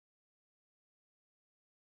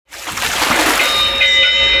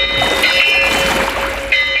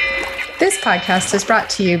This podcast is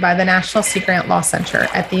brought to you by the National Sea Grant Law Center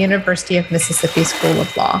at the University of Mississippi School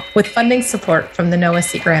of Law, with funding support from the Noah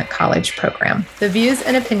Sea Grant College program. The views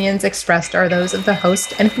and opinions expressed are those of the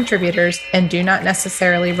host and contributors and do not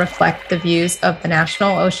necessarily reflect the views of the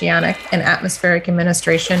National Oceanic and Atmospheric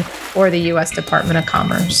Administration or the U.S. Department of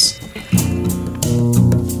Commerce.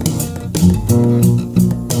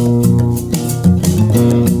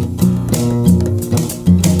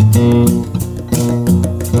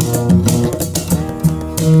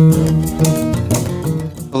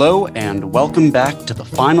 Hello, and welcome back to the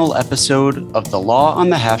final episode of the Law on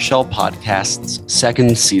the Half-Shell podcast's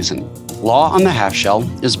second season. Law on the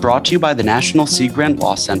Half-Shell is brought to you by the National Sea Grant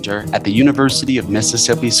Law Center at the University of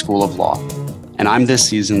Mississippi School of Law, and I'm this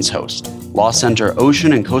season's host, Law Center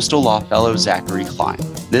Ocean and Coastal Law Fellow Zachary Klein.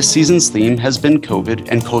 This season's theme has been COVID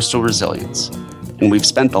and coastal resilience, and we've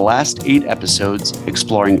spent the last 8 episodes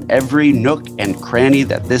exploring every nook and cranny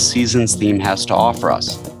that this season's theme has to offer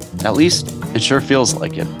us. At least, it sure feels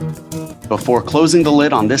like it. Before closing the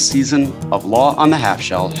lid on this season of Law on the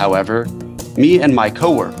Half-Shell, however, me and my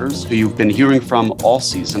coworkers, who you've been hearing from all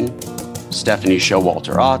season, Stephanie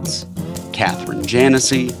Showalter-Otts, Catherine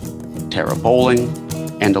Janesy, Tara Bowling,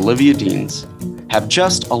 and Olivia Deans, have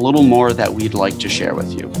just a little more that we'd like to share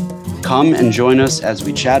with you. Come and join us as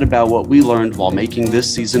we chat about what we learned while making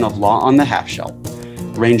this season of Law on the Half-Shell,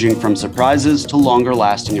 ranging from surprises to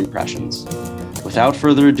longer-lasting impressions. Without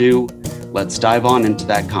further ado, let's dive on into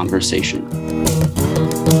that conversation.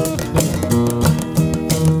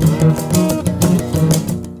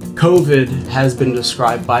 COVID has been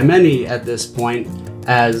described by many at this point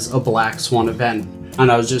as a black swan event.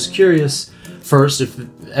 And I was just curious, first, if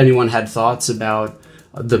anyone had thoughts about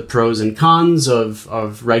the pros and cons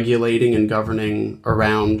of regulating and governing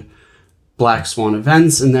around black swan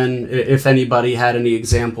events, and then if anybody had any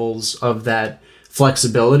examples of that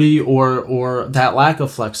flexibility or that lack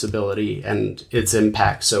of flexibility and its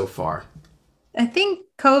impact so far. I think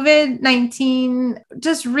COVID-19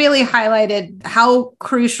 just really highlighted how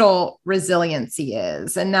crucial resiliency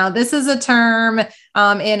is. And now this is a term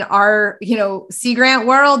in our, Sea Grant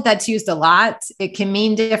world that's used a lot. It can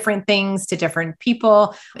mean different things to different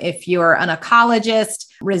people. If you're an ecologist,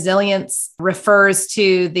 resilience refers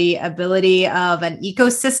to the ability of an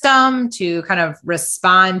ecosystem to kind of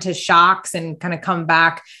respond to shocks and kind of come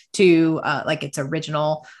back to like its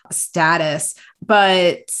original status.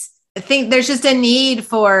 But I think there's just a need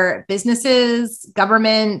for businesses,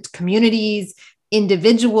 government, communities,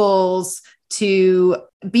 individuals to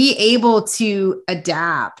be able to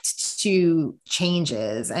adapt to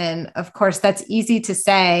changes. And of course, that's easy to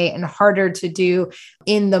say and harder to do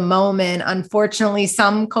in the moment. Unfortunately,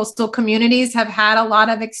 some coastal communities have had a lot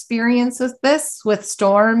of experience with this, with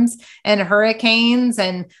storms and hurricanes.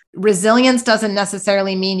 And resilience doesn't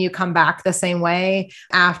necessarily mean you come back the same way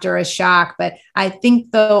after a shock. But I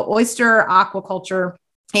think the oyster aquaculture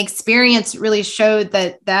experience really showed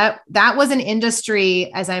that was an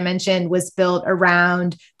industry, as I mentioned, was built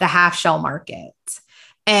around the half-shell market.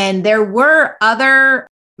 And there were other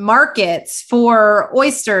markets for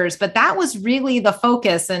oysters, but that was really the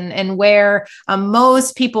focus and where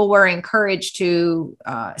most people were encouraged to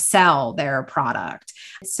sell their product.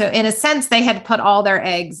 So in a sense, they had put all their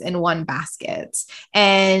eggs in one basket.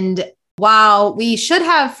 And while we should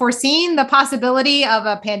have foreseen the possibility of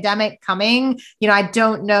a pandemic coming, I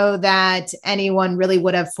don't know that anyone really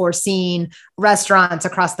would have foreseen restaurants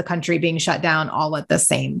across the country being shut down all at the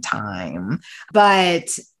same time.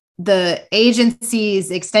 But the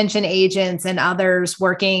agencies, extension agents, and others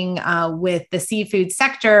working with the seafood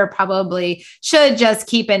sector probably should just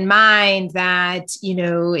keep in mind that,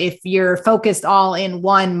 if you're focused all in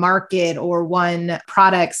one market or one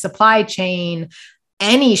product supply chain,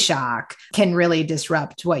 any shock can really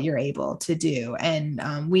disrupt what you're able to do. And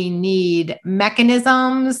we need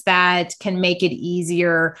mechanisms that can make it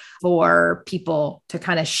easier for people to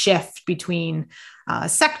kind of shift between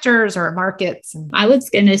sectors or markets. I was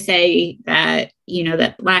going to say that,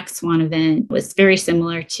 that black swan event was very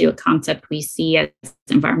similar to a concept we see as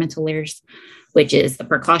environmental lawyers, which is the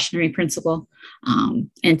precautionary principle.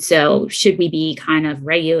 And so should we be kind of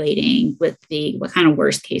regulating with what kind of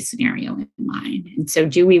worst case scenario in mind? And so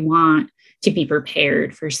do we want to be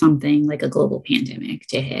prepared for something like a global pandemic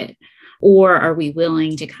to hit? Or are we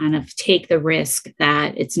willing to kind of take the risk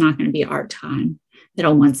that it's not going to be our time, that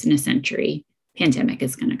a once in a century pandemic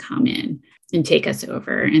is going to come in and take us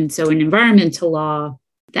over? And so in environmental law,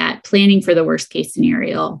 that planning for the worst case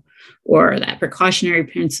scenario or that precautionary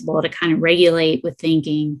principle to kind of regulate with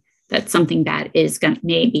thinking that's something that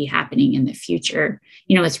may be happening in the future.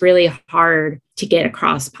 It's really hard to get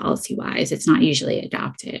across policy wise. It's not usually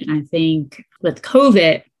adopted. And I think with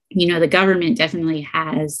COVID, the government definitely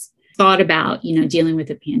has thought about, dealing with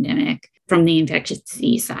the pandemic from the infectious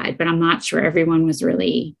disease side, but I'm not sure everyone was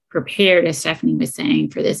really prepared, as Stephanie was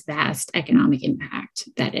saying, for this vast economic impact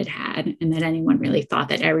that it had, and that anyone really thought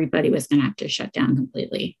that everybody was going to have to shut down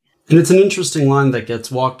completely. And it's an interesting line that gets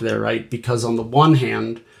walked there, right? Because on the one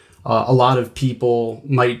hand, a lot of people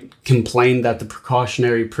might complain that the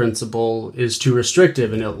precautionary principle is too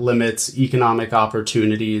restrictive and it limits economic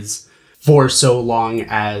opportunities for so long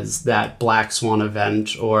as that black swan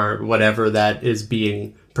event or whatever that is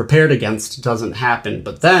being prepared against doesn't happen.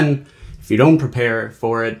 But then if you don't prepare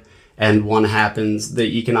for it and one happens, the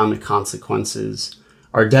economic consequences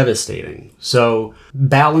are devastating. So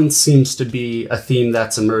balance seems to be a theme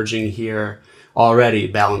that's emerging here already,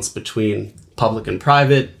 balance between public and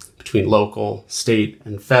private, between local, state,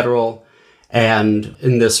 and federal. And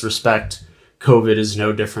in this respect, COVID is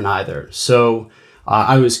no different either. So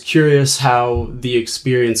I was curious how the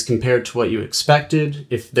experience compared to what you expected,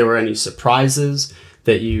 if there were any surprises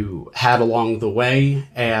that you had along the way,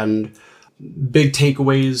 and big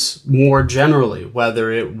takeaways more generally,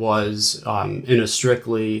 whether it was in a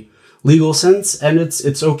strictly legal sense, and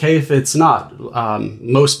it's okay if it's not.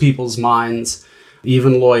 Most people's minds,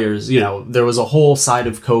 even lawyers, there was a whole side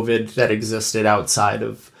of COVID that existed outside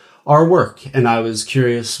of our work. And I was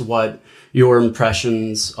curious what your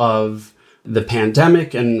impressions of the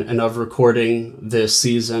pandemic and of recording this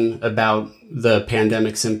season about the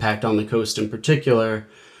pandemic's impact on the coast in particular,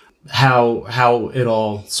 how it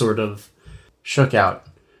all sort of shook out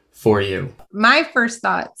for you. My first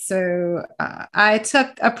thought, so I took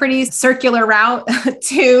a pretty circular route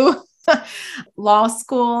to law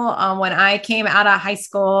school. When I came out of high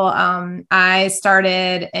school, I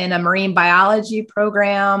started in a marine biology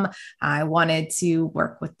program. I wanted to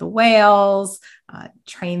work with the whales,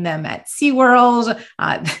 train them at SeaWorld.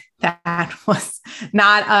 That was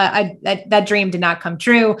not that dream did not come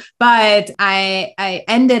true, but I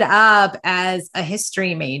ended up as a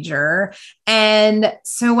history major. And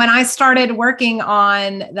so when I started working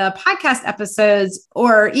on the podcast episodes,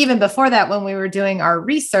 or even before that, when we were doing our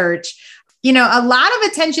research, a lot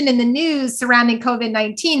of attention in the news surrounding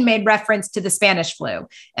COVID-19 made reference to the Spanish flu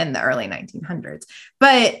in the early 1900s.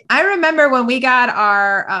 But I remember when we got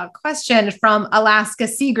our question from Alaska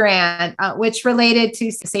Sea Grant, which related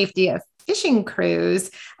to safety of fishing crews.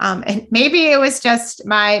 And maybe it was just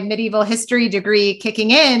my medieval history degree kicking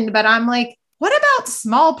in, but I'm like, what about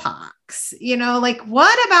smallpox?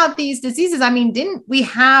 What about these diseases? I mean, didn't we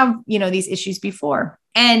have, these issues before?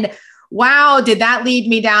 And wow, did that lead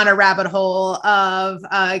me down a rabbit hole of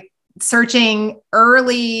searching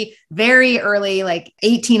very early, like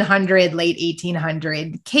 1800, late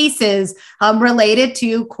 1800 cases related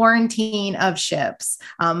to quarantine of ships,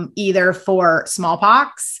 either for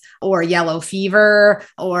smallpox or yellow fever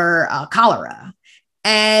or cholera.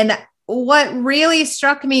 And what really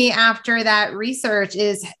struck me after that research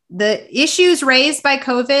is the issues raised by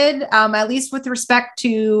COVID, at least with respect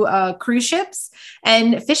to cruise ships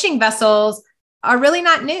and fishing vessels, are really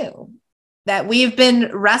not new. That we've been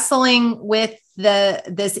wrestling with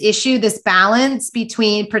this issue, this balance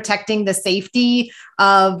between protecting the safety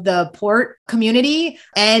of the port community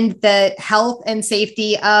and the health and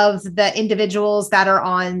safety of the individuals that are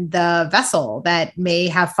on the vessel that may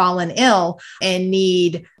have fallen ill and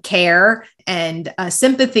need care and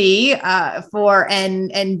sympathy for and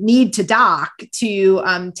need to dock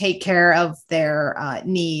to take care of their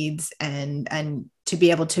needs and to be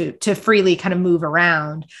able to freely kind of move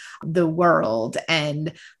around the world.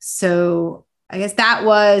 And so I guess that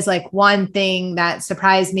was like one thing that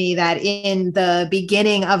surprised me, that in the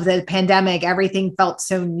beginning of the pandemic, everything felt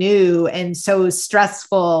so new and so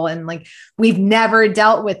stressful. And like, we've never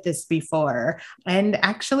dealt with this before. And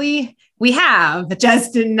actually we have,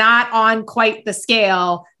 just not on quite the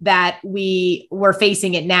scale that we were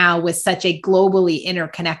facing it now with such a globally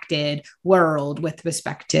interconnected world with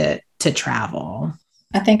respect to travel.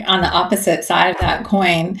 I think on the opposite side of that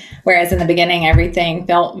coin, whereas in the beginning, everything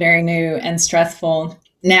felt very new and stressful.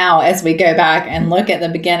 Now, as we go back and look at the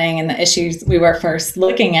beginning and the issues we were first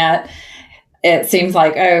looking at, it seems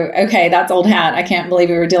like, oh, okay, that's old hat. I can't believe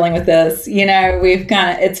we were dealing with this.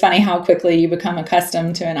 It's funny how quickly you become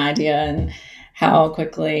accustomed to an idea and how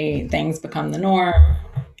quickly things become the norm,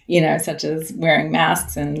 such as wearing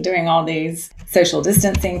masks and doing all these social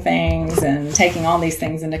distancing things and taking all these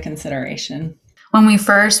things into consideration. When we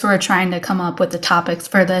first were trying to come up with the topics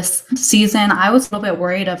for this season, I was a little bit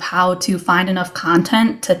worried of how to find enough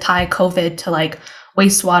content to tie COVID to like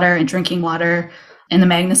wastewater and drinking water in the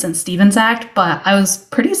Magnuson-Stevens Act. But I was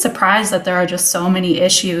pretty surprised that there are just so many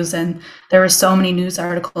issues and there were so many news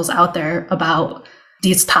articles out there about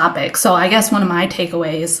these topics. So I guess one of my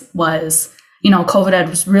takeaways was, COVID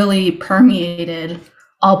has really permeated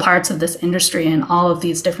all parts of this industry and all of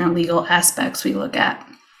these different legal aspects we look at.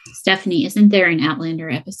 Stephanie, isn't there an Outlander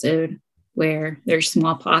episode where there's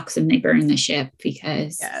smallpox and they burn the ship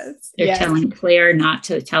because they're telling Claire not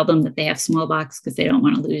to tell them that they have smallpox because they don't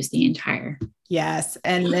want to lose the entire. Yes.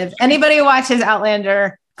 And if anybody watches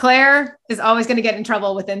Outlander, Claire is always going to get in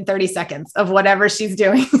trouble within 30 seconds of whatever she's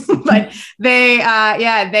doing. But they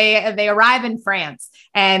arrive in France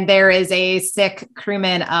and there is a sick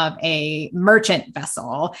crewman of a merchant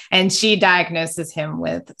vessel and she diagnoses him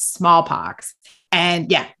with smallpox. And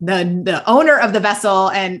the owner of the vessel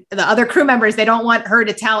and the other crew members, they don't want her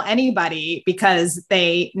to tell anybody because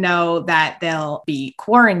they know that they'll be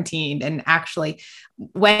quarantined. And actually,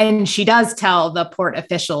 when she does tell the port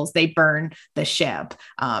officials, they burn the ship.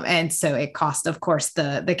 And so it cost, of course,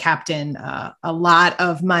 the captain a lot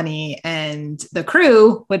of money, and the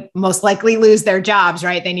crew would most likely lose their jobs,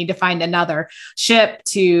 right? They need to find another ship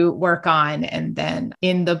to work on. And then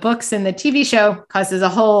in the books and the TV show causes a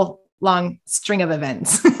whole long string of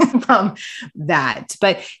events from that.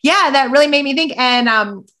 But that really made me think.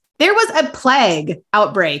 And there was a plague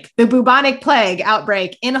outbreak, the bubonic plague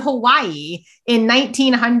outbreak in Hawaii in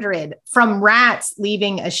 1900 from rats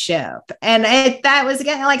leaving a ship. And that was,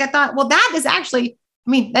 again, like I thought, well, that is actually,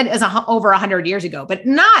 that is over 100 years ago, but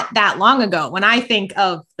not that long ago when I think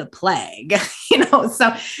of the plague,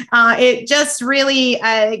 so it just really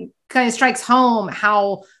kind of strikes home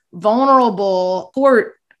how vulnerable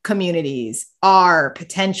port communities are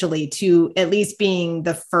potentially to at least being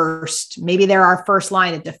the first, maybe they're our first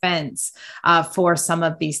line of defense for some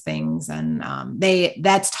of these things. And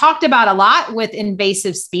that's talked about a lot with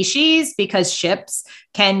invasive species because ships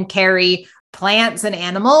can carry plants and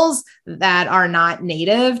animals that are not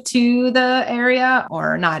native to the area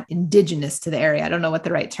or not indigenous to the area. I don't know what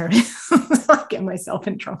the right term is. I'll get myself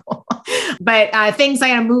in trouble. But things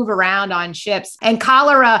like move around on ships. And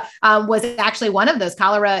cholera was actually one of those.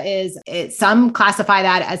 Cholera some classify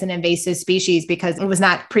that as an invasive species because it was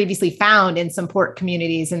not previously found in some port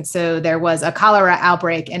communities. And so there was a cholera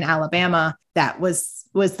outbreak in Alabama that was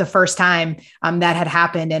the first time that had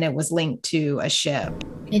happened, and it was linked to a ship.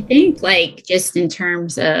 I think just in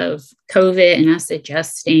terms of COVID and us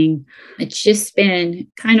adjusting, it's just been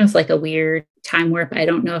kind of like a weird time warp. I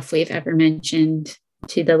don't know if we've ever mentioned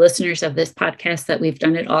to the listeners of this podcast that we've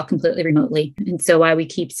done it all completely remotely. And so why we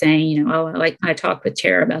keep saying, I talk with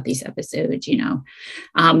Tara about these episodes,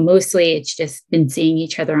 mostly it's just been seeing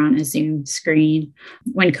each other on a Zoom screen.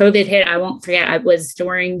 When COVID hit, I won't forget, I was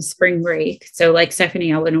during spring break. So like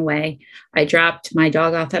Stephanie, I went away. I dropped my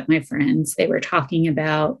dog off at my friend's. They were talking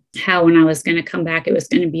about how when I was going to come back, it was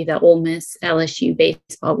going to be the Ole Miss LSU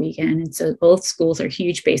baseball weekend. And so both schools are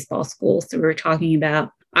huge baseball schools. So we were talking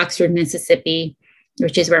about Oxford, Mississippi,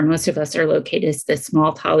 which is where most of us are located, is this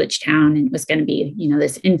small college town. And it was going to be,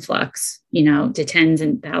 this influx, to tens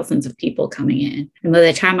and thousands of people coming in. And by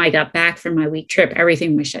the time I got back from my week trip,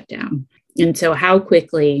 everything was shut down. And so how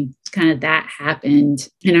quickly kind of that happened.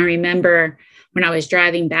 And I remember when I was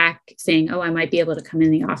driving back saying, I might be able to come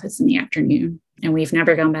in the office in the afternoon. And we've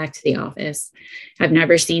never gone back to the office. I've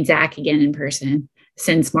never seen Zach again in person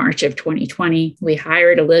since March of 2020. We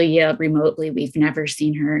hired Aaliyah remotely. We've never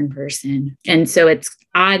seen her in person. And so it's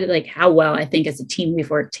odd, how well I think as a team we've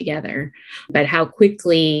worked together, but how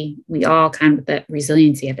quickly we all kind of that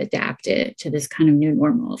resiliency have adapted to this kind of new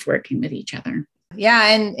normal of working with each other. Yeah.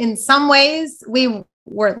 And in some ways, we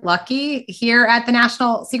were lucky here at the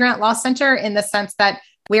National Sea Grant Law Center in the sense that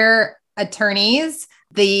we're attorneys.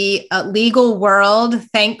 The legal world,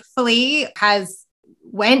 thankfully,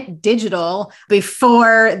 went digital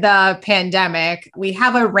before the pandemic. We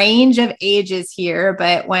have a range of ages here,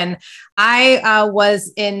 but when I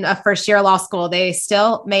was in a first year law school, they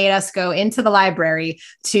still made us go into the library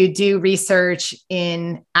to do research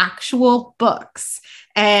in actual books.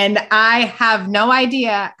 And I have no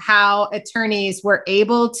idea how attorneys were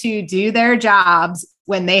able to do their jobs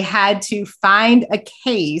when they had to find a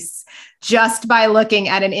case just by looking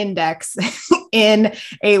at an index in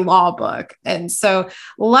a law book. And so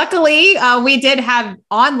luckily, we did have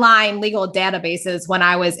online legal databases when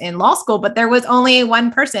I was in law school, but there was only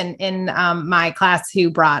one person in my class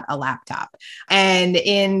who brought a laptop. And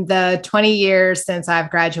in the 20 years since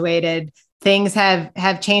I've graduated, things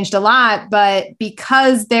have changed a lot, but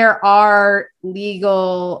because there are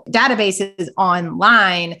legal databases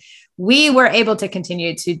online, we were able to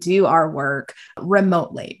continue to do our work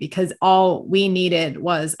remotely because all we needed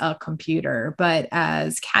was a computer. But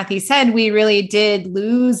as Kathy said, we really did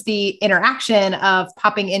lose the interaction of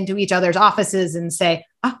popping into each other's offices and say,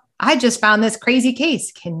 oh, I just found this crazy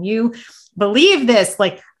case. Can you believe this?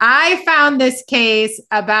 Like, I found this case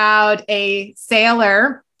about a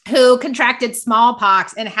sailor who contracted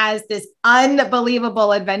smallpox and has this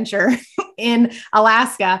unbelievable adventure in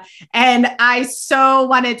Alaska. And I so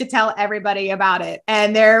wanted to tell everybody about it.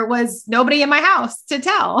 And there was nobody in my house to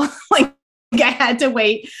tell. Like, I had to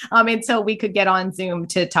wait until we could get on Zoom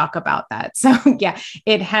to talk about that. So yeah,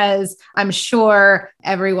 it has, I'm sure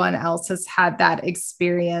everyone else has had that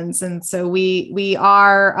experience. And so we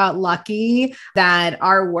are lucky that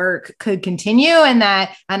our work could continue and then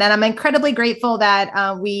I'm incredibly grateful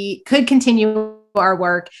that we could continue our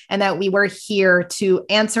work and that we were here to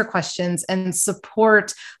answer questions and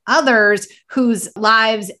support others whose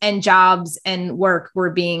lives and jobs and work were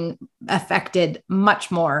being affected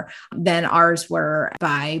much more than ours were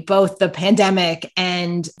by both the pandemic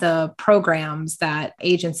and the programs that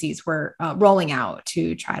agencies were rolling out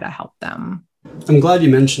to try to help them. I'm glad you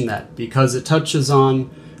mentioned that because it touches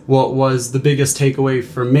on what was the biggest takeaway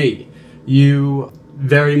for me. You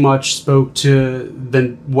very much spoke to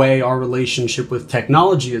the way our relationship with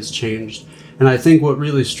technology has changed. And I think what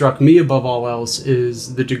really struck me above all else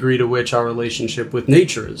is the degree to which our relationship with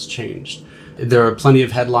nature has changed. There are plenty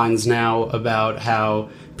of headlines now about how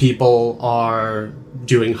people are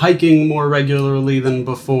doing hiking more regularly than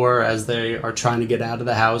before as they are trying to get out of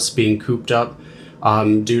the house, being cooped up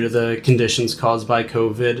due to the conditions caused by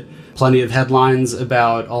COVID. Plenty of headlines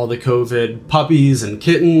about all the COVID puppies and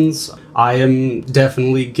kittens. I am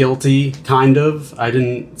definitely guilty, kind of. I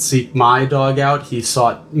didn't seek my dog out. He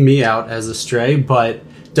sought me out as a stray, but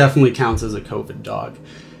definitely counts as a COVID dog.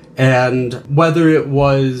 And whether it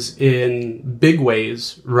was in big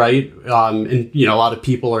ways, right? And, a lot of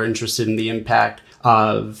people are interested in the impact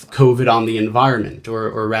of COVID on the environment,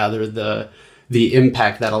 or rather the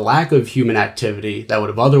impact that a lack of human activity that would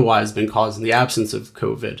have otherwise been caused in the absence of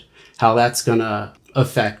COVID, how that's going to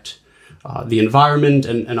affect the environment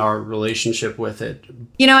and our relationship with it.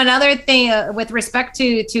 Another thing with respect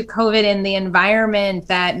to COVID and the environment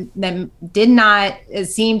that did not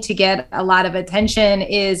seem to get a lot of attention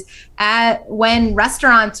is when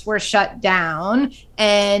restaurants were shut down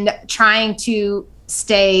and trying to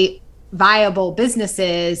stay viable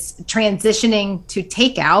businesses, transitioning to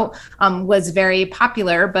takeout was very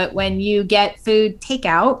popular. But when you get food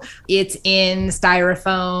takeout, it's in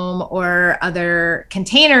styrofoam or other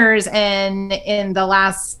containers. And in the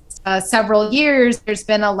last several years, there's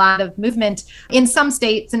been a lot of movement in some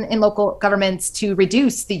states and in local governments to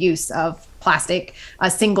reduce the use of plastic,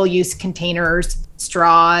 single-use containers,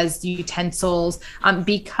 straws, utensils,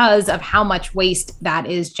 because of how much waste that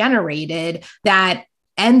is generated that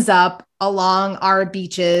ends up along our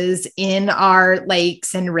beaches, in our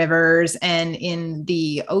lakes and rivers, and in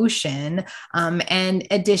the ocean. And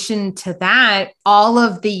addition to that, all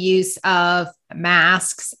of the use of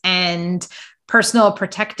masks and personal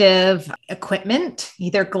protective equipment,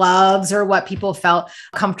 either gloves or what people felt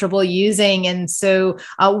comfortable using. And so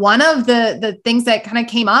one of the things that kind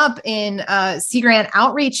of came up in Sea Grant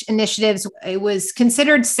outreach initiatives, it was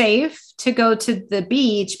considered safe to go to the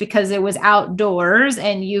beach because it was outdoors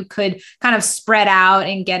and you could kind of spread out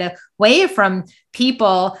and get away from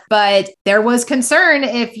people. But there was concern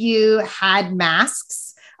if you had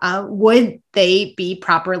masks, would they be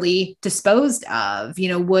properly disposed of?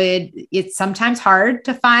 It's sometimes hard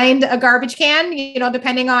to find a garbage can,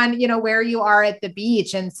 depending on, where you are at the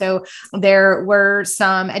beach. And so there were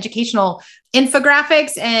some educational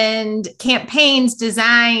infographics and campaigns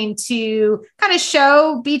designed to kind of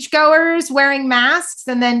show beachgoers wearing masks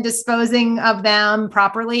and then disposing of them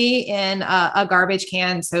properly in a garbage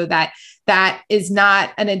can so that is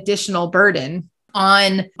not an additional burden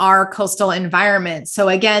on our coastal environment. So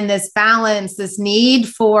again, this balance, this need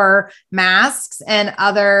for masks and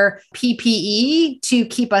other PPE to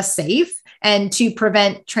keep us safe and to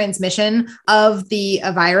prevent transmission of the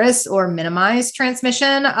virus or minimize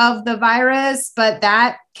transmission of the virus, but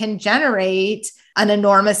that can generate an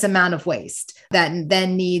enormous amount of waste that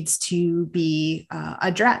then needs to be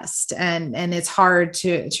addressed. And it's hard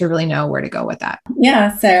to really know where to go with that.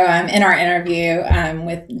 Yeah. So in our interview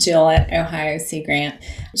with Jill at Ohio Sea Grant,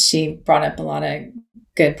 she brought up a lot of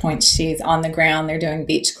good points. She's on the ground. They're doing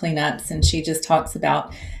beach cleanups. And she just talks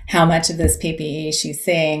about how much of this PPE she's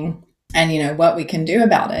seeing and, what we can do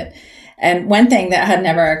about it. And one thing that had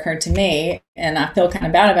never occurred to me, and I feel kind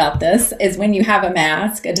of bad about this, is when you have a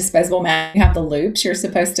mask, a disposable mask, you have the loops. You're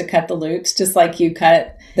supposed to cut the loops just like you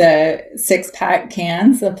cut the 6-pack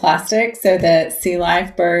cans of plastic so that sea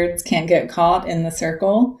life birds can't get caught in the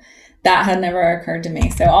circle. That had never occurd to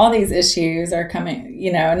me. So all these issues are coming,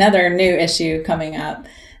 another new issue coming up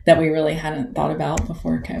that we really hadn't thought about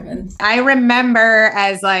before COVID. I remember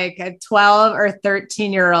as like a 12 or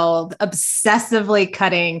 13-year-old obsessively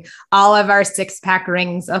cutting all of our 6-pack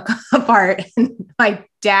rings apart. And my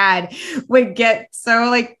dad would get so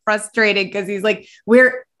like frustrated because he's like,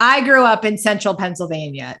 I grew up in central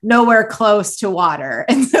Pennsylvania, nowhere close to water.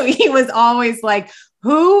 And so he was always like,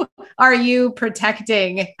 who are you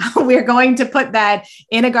protecting? We're going to put that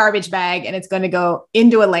in a garbage bag and it's going to go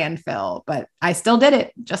into a landfill. But I still did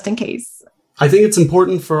it just in case. I think it's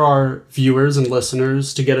important for our viewers and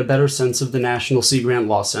listeners to get a better sense of the National Sea Grant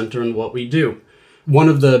Law Center and what we do. One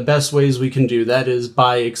of the best ways we can do that is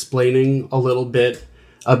by explaining a little bit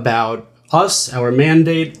about us, our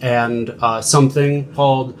mandate, and something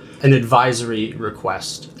called an advisory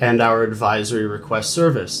request and our advisory request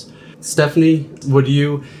service. Stephanie, would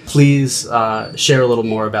you please share a little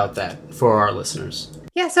more about that for our listeners?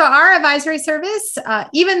 Yeah, so our advisory service,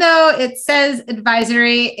 even though it says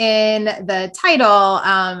advisory in the title,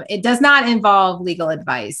 it does not involve legal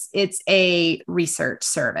advice. It's a research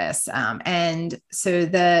service. And so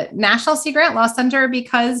the National Sea Grant Law Center,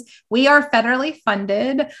 because we are federally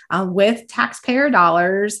funded with taxpayer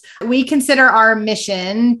dollars, we consider our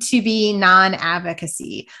mission to be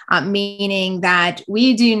non-advocacy, meaning that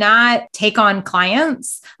we do not take on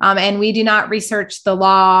clients and we do not research the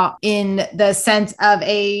law in the sense of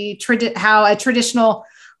how a traditional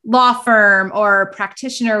law firm or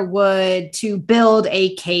practitioner would to build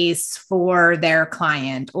a case for their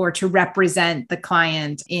client or to represent the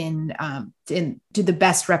client in to the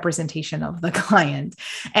best representation of the client.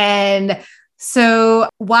 And so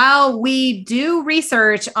while we do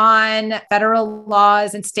research on federal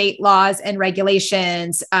laws and state laws and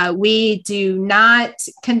regulations, we do not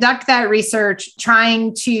conduct that research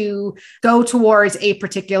trying to go towards a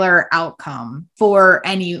particular outcome for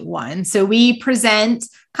anyone. So we present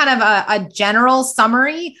kind of a general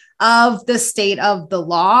summary of the state of the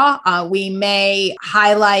law. We may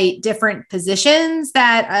highlight different positions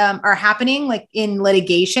that are happening, like in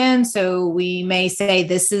litigation. So we may say,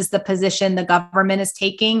 this is the position the government is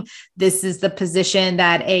taking. This is the position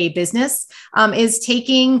that a business is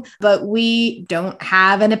taking, but we don't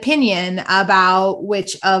have an opinion about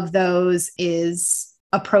which of those is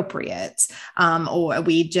appropriate. Or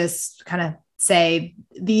we just kind of say,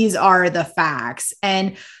 these are the facts.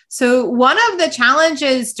 And so one of the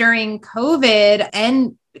challenges during COVID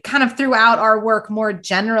and kind of throughout our work more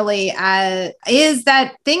generally is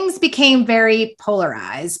that things became very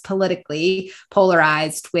polarized, politically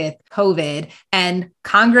polarized with COVID, and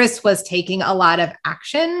Congress was taking a lot of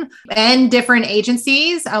action, and different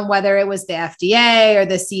agencies, whether it was the FDA or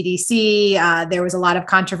the CDC, there was a lot of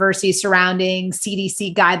controversy surrounding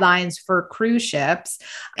CDC guidelines for cruise ships.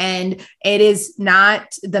 And it is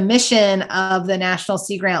not the mission of the National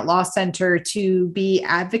Sea Grant Law Center to be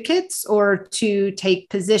advocates or to take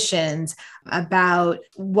positions about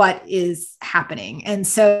what is happening. And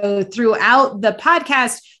so throughout the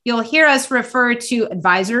podcast, you'll hear us refer to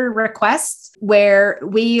advisory requests, where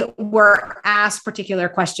we were asked particular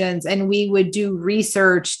questions and we would do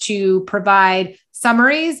research to provide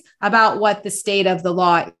summaries about what the state of the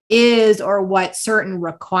law is or what certain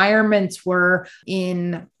requirements were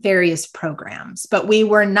in various programs. But we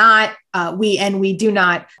were not, we do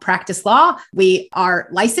not practice law. We are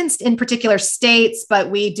licensed in particular states,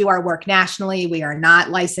 but we do our work nationally. We are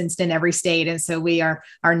not licensed in every state. And so we are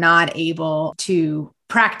not able to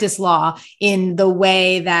practice law in the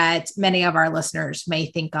way that many of our listeners may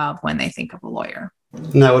think of when they think of a lawyer.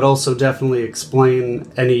 And that would also definitely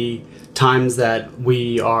explain any times that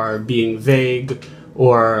we are being vague,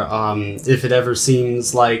 or if it ever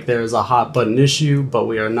seems like there's a hot button issue, but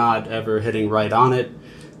we are not ever hitting right on it.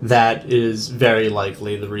 That is very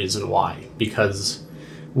likely the reason why, because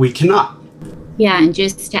we cannot. Yeah, and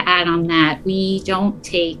just to add on that, we don't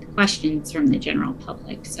take questions from the general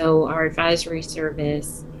public. So our advisory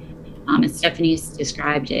service, as Stephanie's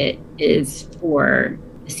described it, is for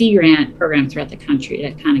the Sea Grant program throughout the country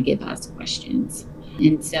to kind of give us questions.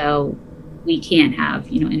 And so we can't have,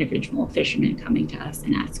 individual fishermen coming to us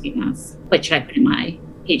and asking us, what should I put in my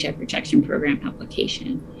Paycheck Protection Program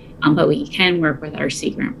application? But we can work with our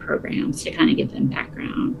Sea Grant programs to kind of give them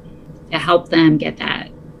background, to help them get that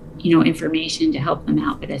information, to help them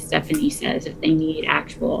out. But as Stephanie says, if they need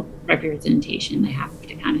actual representation, they have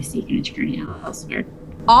to kind of seek an attorney elsewhere.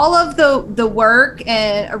 all of the work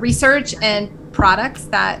and research and products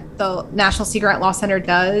that the National Sea Grant Law Center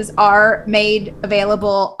does are made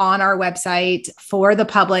available on our website for the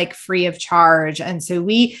public free of charge. And so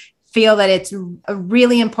we feel that it's a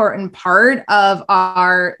really important part of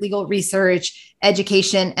our legal research,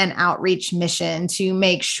 education, and outreach mission to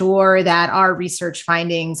make sure that our research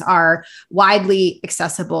findings are widely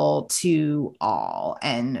accessible to all.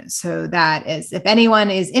 And so that is, if anyone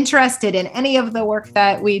is interested in any of the work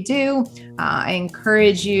that we do, I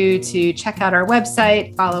encourage you to check out our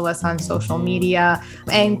website, follow us on social media,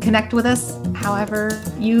 and connect with us however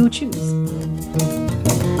you choose.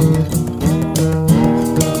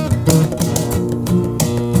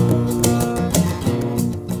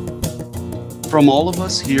 From all of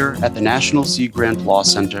us here at the National Sea Grant Law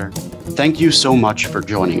Center, thank you so much for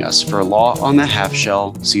joining us for Law on the Half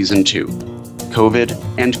Shell Season 2, COVID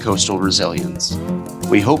and Coastal Resilience.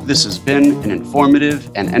 We hope this has been an informative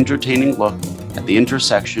and entertaining look at the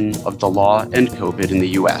intersection of the law and COVID in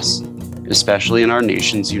the U.S., especially in our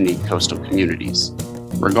nation's unique coastal communities.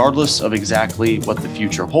 Regardless of exactly what the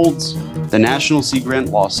future holds, the National Sea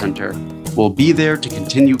Grant Law Center will be there to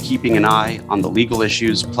continue keeping an eye on the legal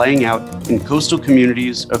issues playing out in coastal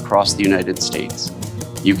communities across the United States.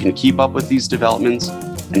 You can keep up with these developments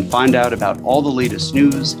and find out about all the latest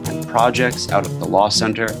news and projects out of the Law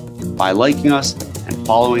Center by liking us and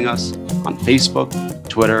following us on Facebook,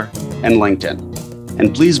 Twitter, and LinkedIn.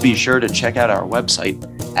 And please be sure to check out our website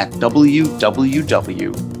at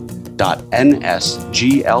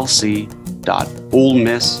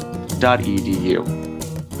www.nsglc.olemiss.edu.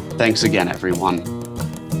 Thanks again, everyone.